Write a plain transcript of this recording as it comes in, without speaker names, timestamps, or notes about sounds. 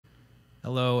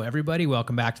Hello, everybody.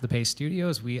 Welcome back to the Paste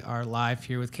Studios. We are live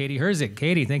here with Katie Herzig.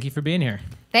 Katie, thank you for being here.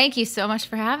 Thank you so much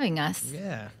for having us.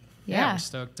 Yeah, Yeah. we're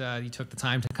stoked you took the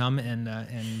time to come and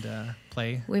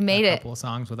play a couple of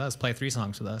songs with us, play 3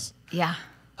 songs with us. Yeah.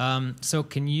 So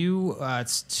can you,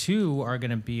 it's 2 are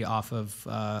going to be off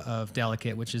of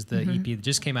Delicate, which is the EP that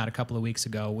just came out a couple of weeks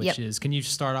ago, which is, can you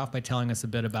start off by telling us a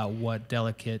bit about what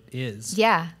Delicate is?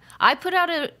 Yeah. I put out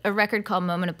a record called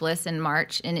Moment of Bliss in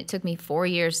March, and it took me 4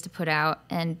 years to put out.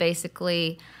 And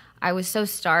basically, I was so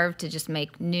starved to just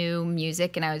make new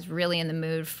music, and I was really in the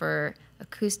mood for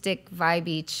acoustic,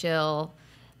 vibey, chill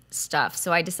stuff.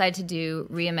 So I decided to do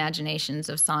reimaginations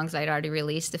of songs I'd already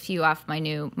released, a few off my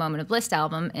new Moment of Bliss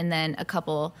album, and then a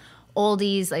couple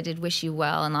oldies. I did Wish You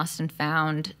Well and Lost and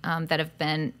Found that have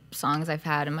been songs I've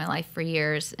had in my life for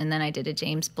years. And then I did a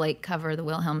James Blake cover, The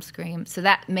Wilhelm Scream. So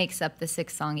that makes up the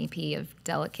 6-song EP of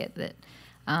Delicate.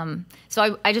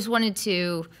 So I just wanted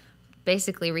to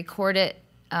basically record it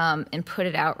and put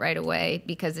it out right away,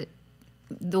 because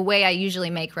the way I usually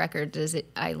make records is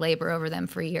I labor over them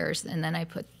for years and then I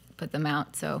put them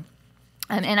out. So,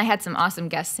 and I had some awesome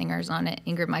guest singers on it,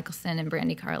 Ingrid Michaelson and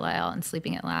Brandi Carlile and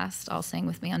Sleeping at Last, all sang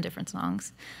with me on different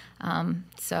songs.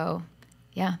 So,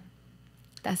 yeah,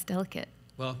 that's Delicate.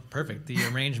 Well, perfect. The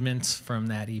arrangements from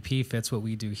that EP fits what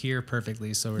we do here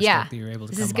perfectly, so we're stoked that you're able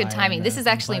to come by. This is good timing. This is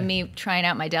actually me trying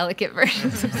out my Delicate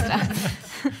versions of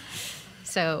stuff.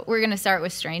 So we're going to start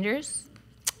with Strangers,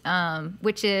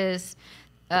 which is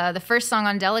the first song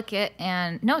on Delicate,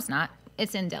 and no, it's not.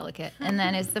 It's in Delicate, and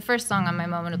then it's the first song on my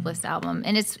Moment of Bliss album,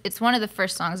 and it's one of the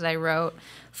first songs that I wrote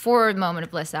for the Moment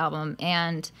of Bliss album,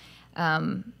 and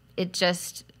it's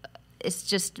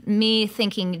just me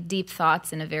thinking deep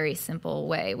thoughts in a very simple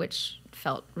way, which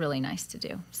felt really nice to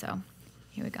do. So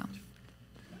here we go.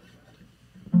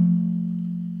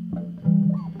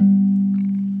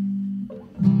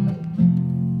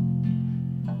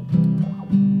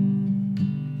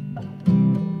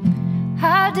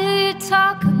 How do you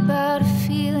talk about a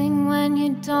feeling when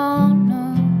you don't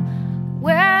know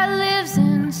where it lives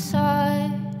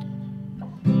inside?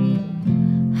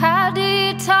 How do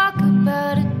you talk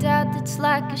about a doubt that's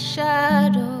like a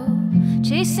shadow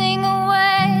chasing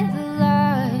away the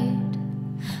light?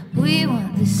 We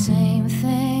want the same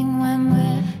thing when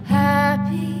we're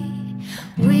happy.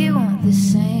 We want the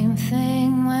same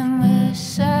thing when we're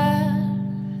sad.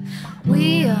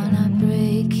 We are not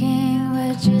breaking,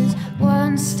 we're just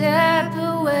one step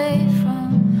away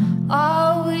from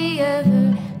all we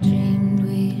ever dreamed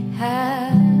we'd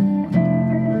have.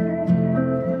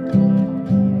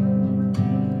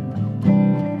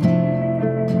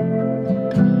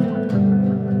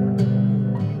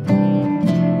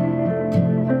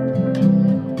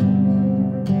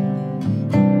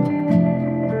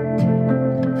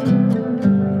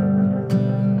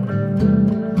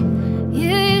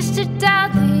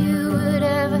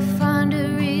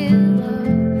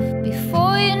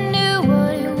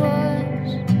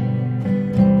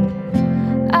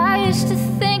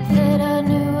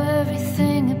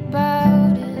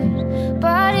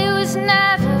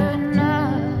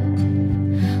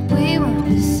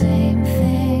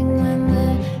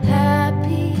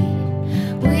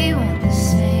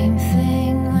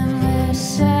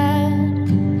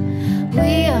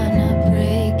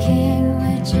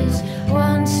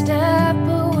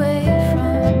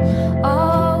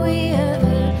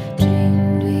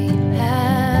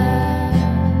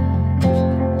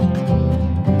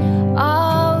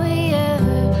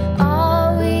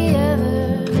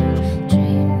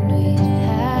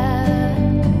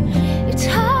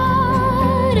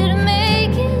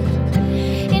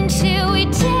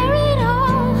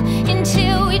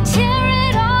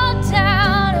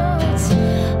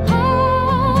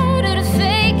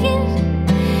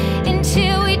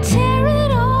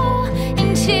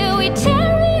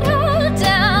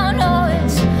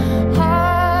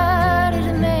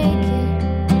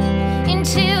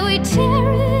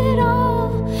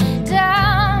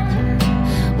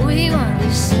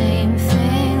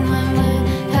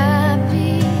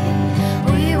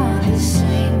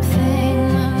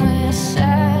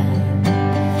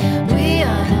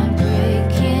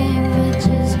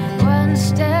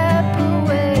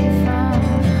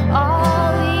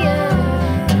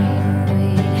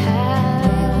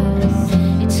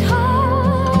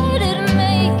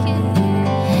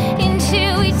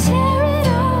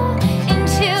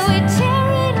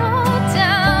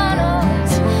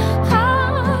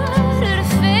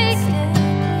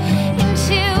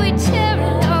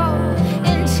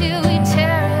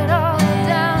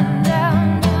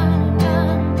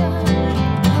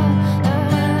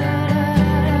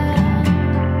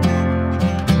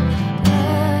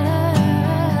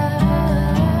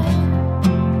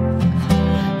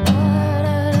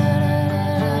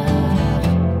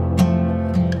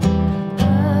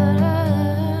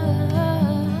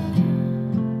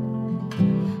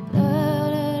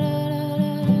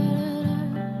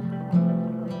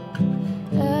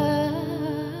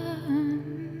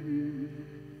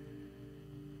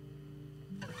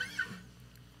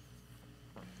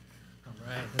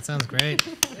 sounds great.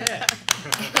 Yeah.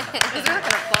 Is there like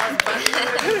an applause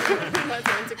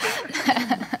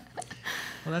button?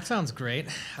 Well, that sounds great. I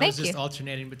was Thank just you.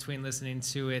 alternating between listening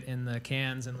to it in the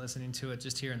cans and listening to it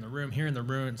just here in the room. Here in the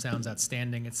room, it sounds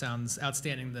outstanding. It sounds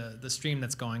outstanding. The stream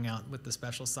that's going out with the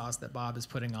special sauce that Bob is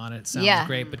putting on it sounds Yeah.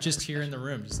 great. But just here in the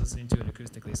room, just listening to it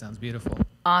acoustically sounds beautiful.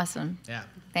 Awesome. Yeah.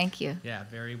 Thank you. Yeah,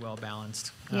 very well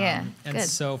balanced. Yeah, and good.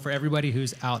 so for everybody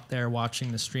who's out there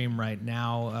watching the stream right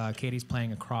now, Katie's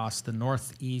playing across the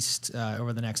Northeast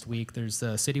over the next week. There's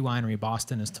City Winery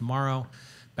Boston is tomorrow.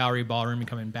 Bowery Ballroom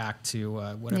coming back to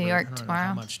whatever. New York I don't know tomorrow.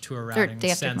 how much tour Or routing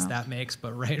day after sense tomorrow. that makes,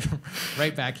 but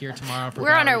right back here tomorrow. For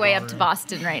We're on our Bowery way up to Ballroom.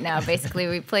 Boston right now. Basically,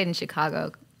 we played in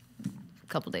Chicago a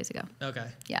couple days ago. Okay.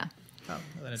 Yeah. Oh, well,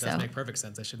 then it So- does make perfect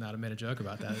sense. I should not have made a joke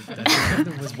about that.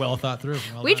 That was well thought through.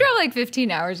 Well We done. drove like 15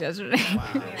 hours yesterday.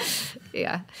 Wow.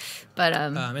 Yeah. But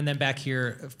And then back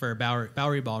here for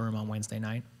Bowery Ballroom on Wednesday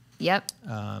night. yep.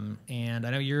 And I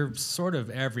know you're sort of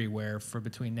everywhere for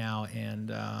between now and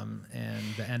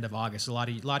the end of August. A lot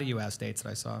of U.S. dates that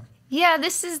I saw. Yeah,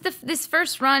 this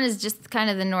first run is just kind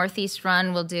of the Northeast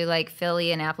run. We'll do like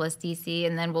Philly, Annapolis, DC,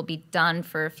 and then we'll be done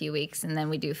for a few weeks, and then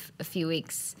we do a few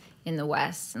weeks in the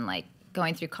West, and like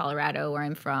going through Colorado, where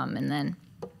I'm from, and then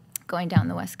going down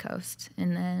the West Coast,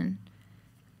 and then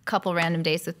a couple random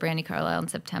days with Brandy Carlisle in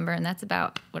September, and that's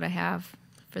about what I have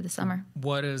for the summer.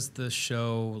 What does the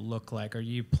show look like? Are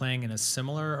you playing in a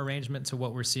similar arrangement to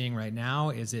what we're seeing right now?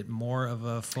 Is it more of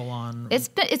a full-on?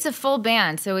 It's a full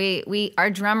band, so our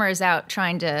drummer is out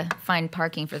trying to find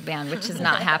parking for the band, which is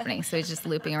not happening. So he's just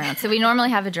looping around. So we normally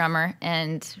have a drummer,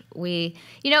 and a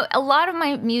lot of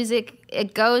my music,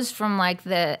 it goes from like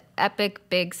the epic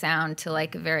big sound to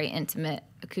like a very intimate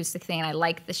acoustic thing. And I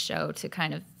like the show to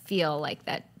kind of feel like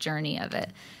that journey of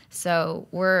it. So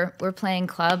we're playing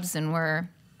clubs, and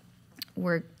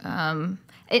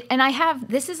and I have,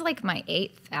 this is like my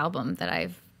 8th album that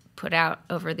I've put out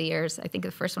over the years. I think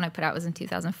the first one I put out was in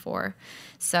 2004.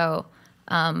 So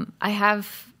I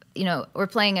have, we're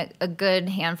playing a good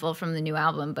handful from the new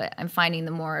album, but I'm finding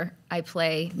the more I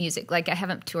play music, like I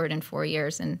haven't toured in 4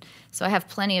 years. And so I have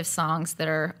plenty of songs that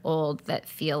are old that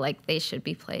feel like they should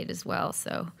be played as well.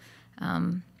 So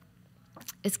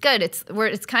it's good. It's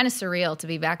kind of surreal to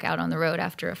be back out on the road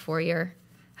after a 4-year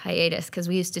hiatus, because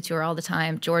we used to tour all the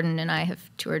time. Jordan and I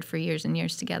have toured for years and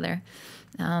years together,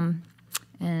 and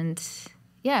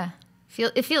yeah,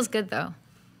 it feels good though.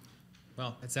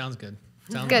 Well, it sounds good.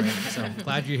 Sounds Good. great. So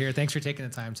glad you're here. Thanks for taking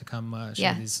the time to come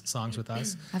share Yeah. these songs with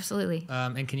us. Absolutely.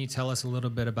 And can you tell us a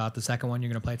little bit about the second one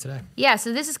you're going to play today? Yeah,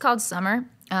 so this is called Summer.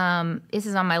 This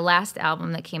is on my last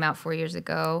album that came out 4 years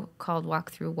ago called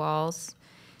Walk Through Walls.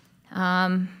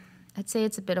 I'd say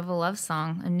it's a bit of a love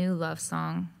song, a new love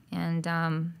song. And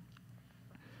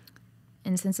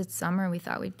since it's summer, we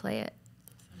thought we'd play it.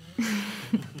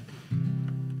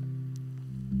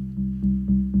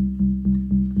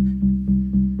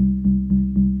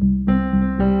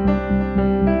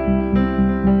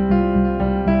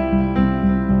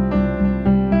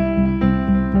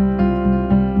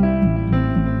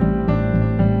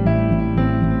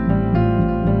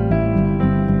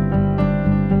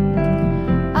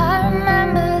 I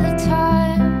remember the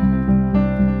time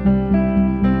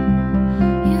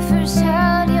you first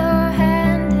held your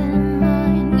hand in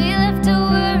mine. We left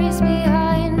our worries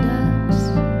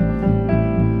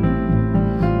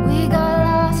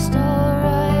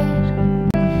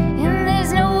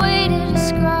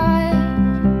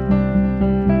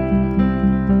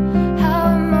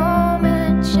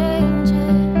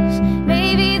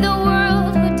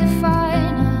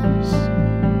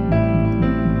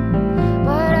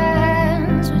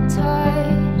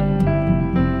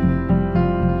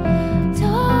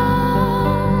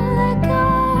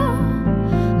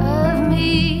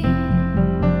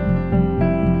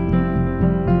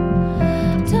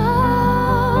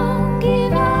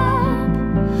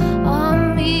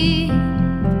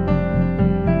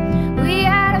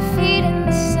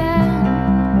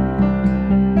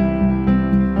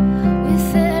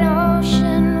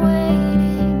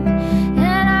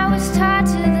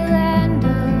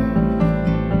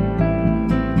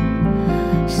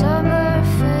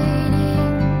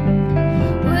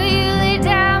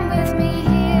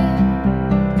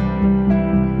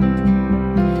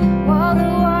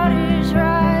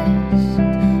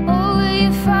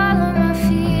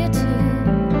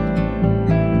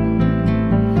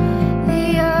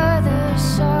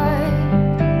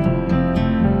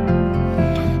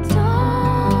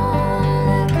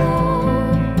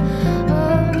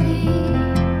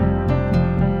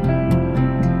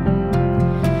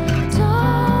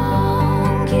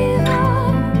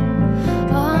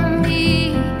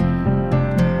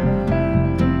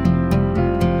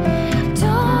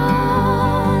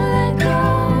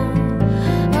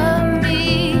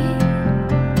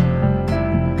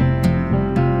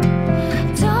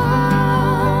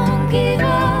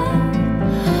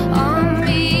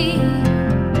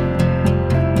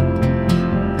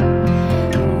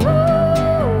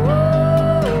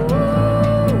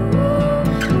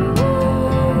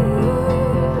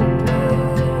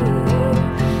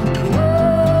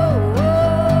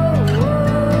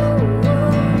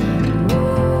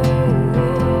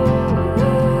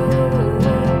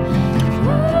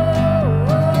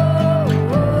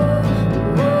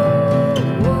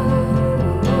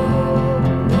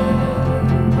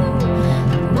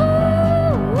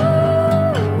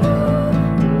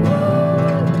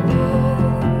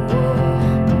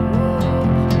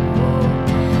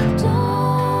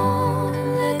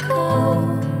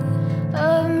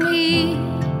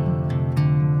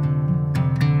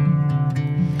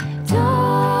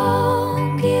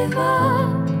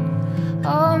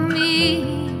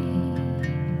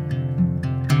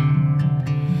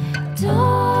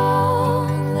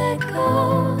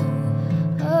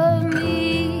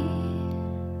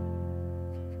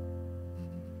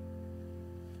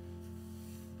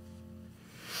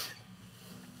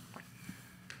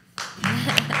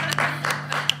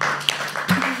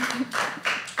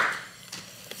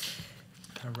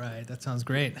That sounds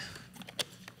great.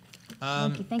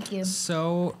 Thank you.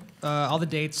 So all the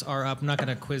dates are up. I'm not going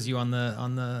to quiz you on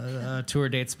the tour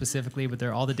dates specifically, but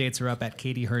all the dates are up at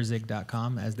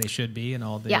katieherzig.com, as they should be, and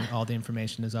all the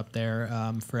information is up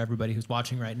there for everybody who's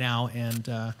watching right now.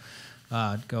 And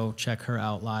go check her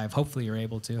out live. Hopefully you're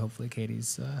able to. Hopefully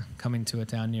Katie's coming to a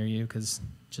town near you, because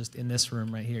just in this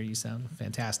room right here, you sound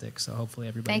fantastic. So hopefully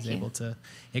everybody's able to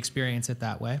experience it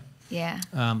that way. Yeah.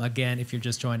 Again, if you're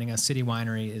just joining us, City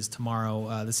Winery is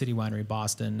tomorrow, the City Winery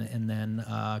Boston, and then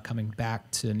coming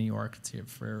back to New York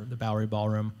for the Bowery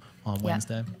Ballroom on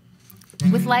Wednesday.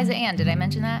 With Liza Ann, did I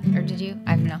mention that, or did you?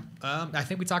 I don't know. I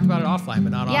think we talked about it offline, but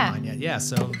not online yet. Yeah,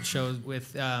 so shows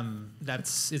with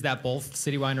is that both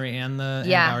City Winery and the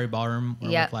Bowery Ballroom, or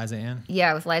with Liza Ann?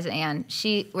 Yeah, with Liza Ann.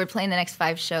 We're playing the next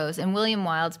 5 shows, and William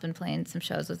Wild's been playing some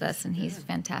shows with us, and he's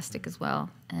fantastic as well,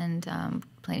 and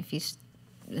playing a few.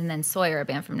 And then Sawyer, a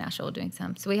band from Nashville, doing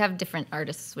some. So we have different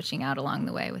artists switching out along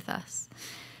the way with us.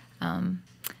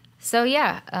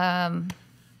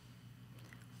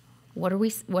 What are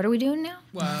we doing now?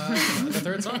 The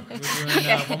third song. We're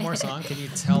doing one more song. Can you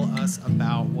tell us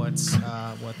about what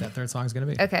that third song is going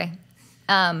to be? Okay.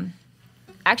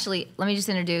 Actually, let me just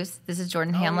introduce. This is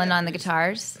Jordan Hamlin on the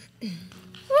guitars.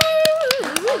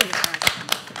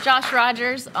 Josh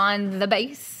Rogers on the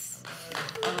bass.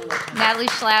 Natalie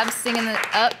Schlab singing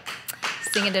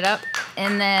it up,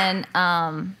 and then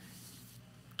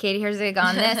Katie Herzig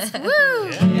on this. Woo!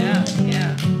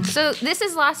 Yeah. So this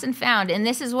is Lost and Found, and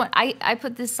this is what I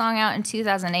put this song out in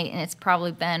 2008, and it's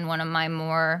probably been one of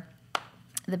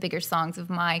the bigger songs of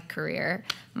my career,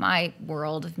 my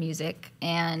world of music,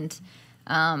 and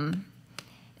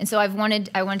so I wanted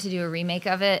to do a remake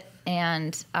of it,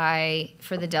 and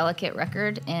for the Delicate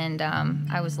record, and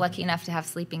I was lucky enough to have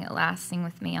Sleeping at Last sing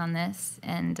with me on this,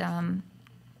 and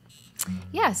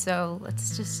so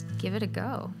let's just give it a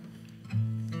go.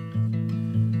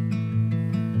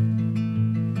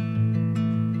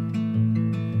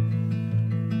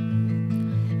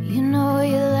 You know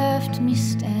you left me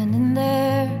standing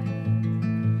there,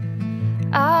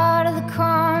 out of the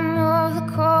calm of the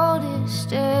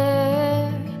coldest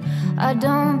air. I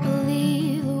don't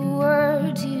believe the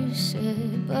words you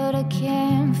said, but I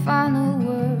can't find the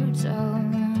words I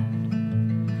want.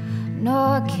 No,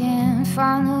 I can't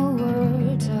find the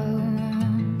words I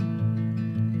want.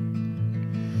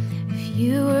 If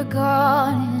you were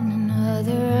gone in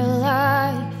another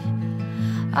life,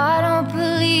 I don't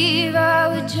believe I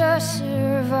would just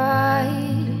survive.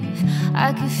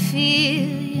 I could feel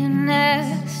you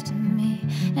next to me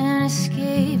and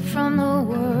escape from the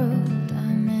world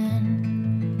I'm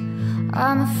in.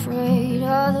 I'm afraid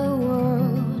of the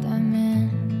world I'm in.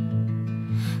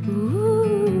 Ooh.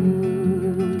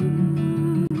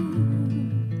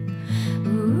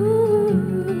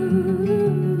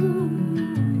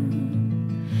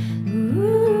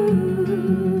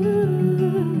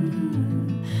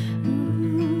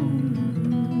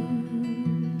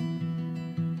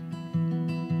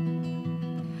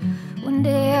 One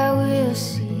day I will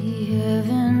see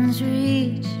heaven's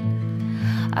reach.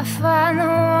 I find the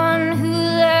one who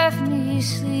left me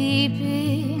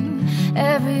sleeping.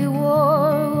 Every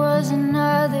war was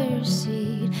another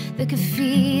seed that could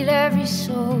feed every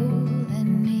soul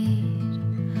in need.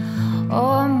 Oh,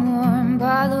 I'm warmed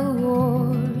by the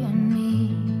war in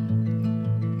me.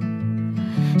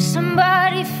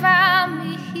 Somebody found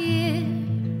me here.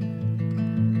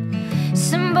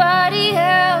 Somebody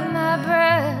held my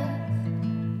breath.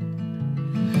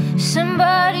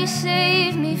 Somebody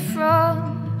save me from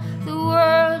the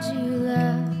world you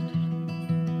left.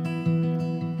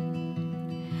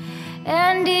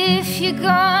 And if you're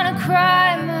gonna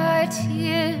cry my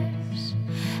tears,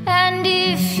 and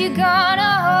if you're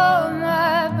gonna hold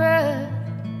my breath,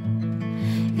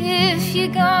 if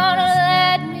you're gonna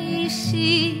let me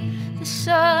see the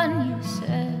sun you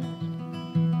set,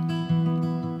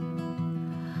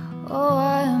 oh,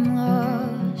 I am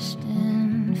lost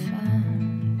and found.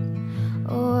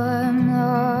 Oh, I'm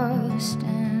lost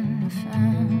and found.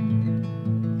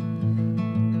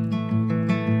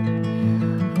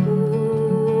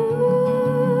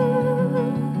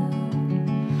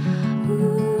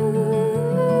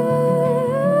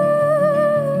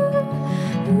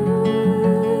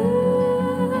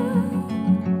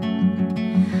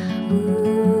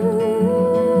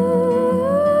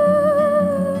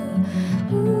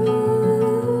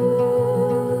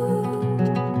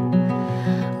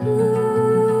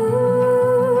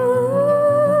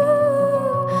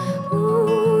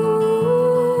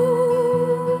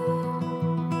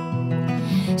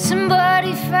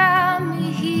 Somebody found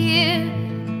me here.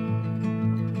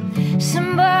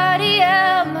 Somebody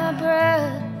held my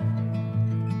breath.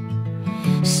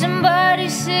 somebody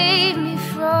save me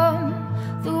from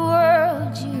the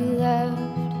world you left.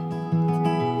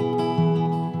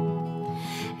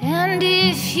 And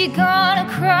if you're gonna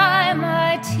cry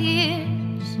my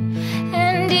tears,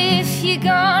 and if you're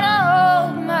gonna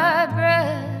hold my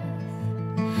breath,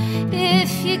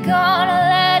 if you're gonna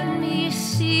let me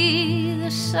see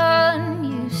the sun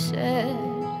you said,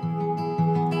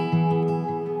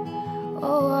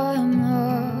 oh, I'm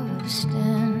lost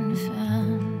and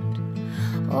found.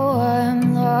 Oh,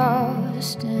 I'm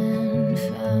lost and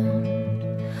found.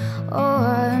 Oh,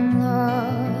 I'm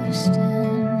lost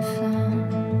and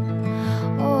found.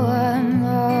 Oh, I'm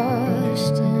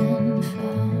lost and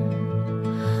found.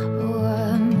 Oh,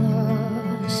 I'm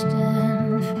lost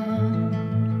and found.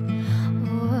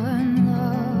 Oh, I'm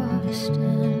lost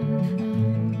and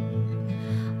found.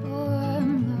 Oh,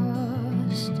 I'm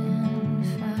lost and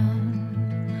found.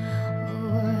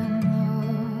 Oh, I'm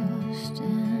lost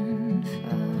and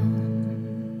found.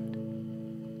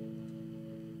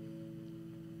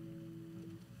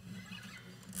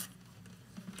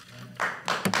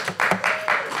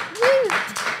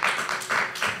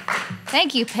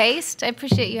 Thank you, Paste. I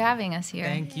appreciate you having us here.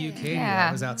 Thank you, Katie. Yeah.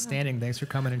 That was outstanding. Thanks for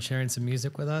coming and sharing some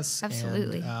music with us.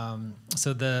 Absolutely. And,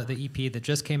 so the EP that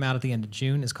just came out at the end of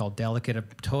June is called Delicate, a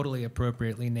totally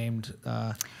appropriately named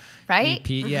Right? EP.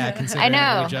 Yeah, considering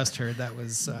I know. what we just heard, that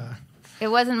was... It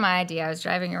wasn't my idea. I was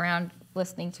driving around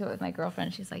listening to it with my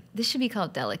girlfriend. She's like, this should be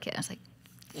called Delicate. I was like,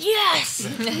 yes!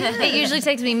 It usually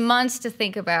takes me months to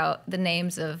think about the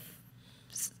names of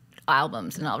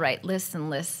albums, and I'll write lists and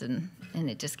lists, and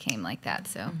it just came like that.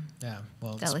 So Yeah,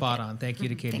 well, Delicate. spot on. Thank you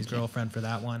to Katie's Thank you. girlfriend for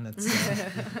that one. That's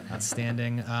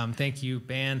outstanding. Thank you,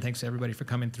 band. Thanks to everybody for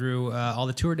coming through. All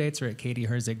the tour dates are at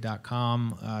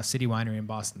katieherzig.com. City Winery in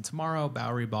Boston tomorrow,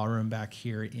 Bowery Ballroom back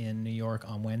here in New York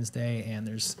on Wednesday, and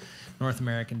there's North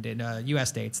American,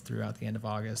 U.S. dates throughout the end of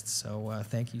August. So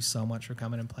thank you so much for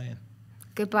coming and playing.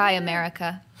 goodbye,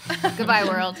 America. Goodbye,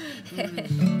 world.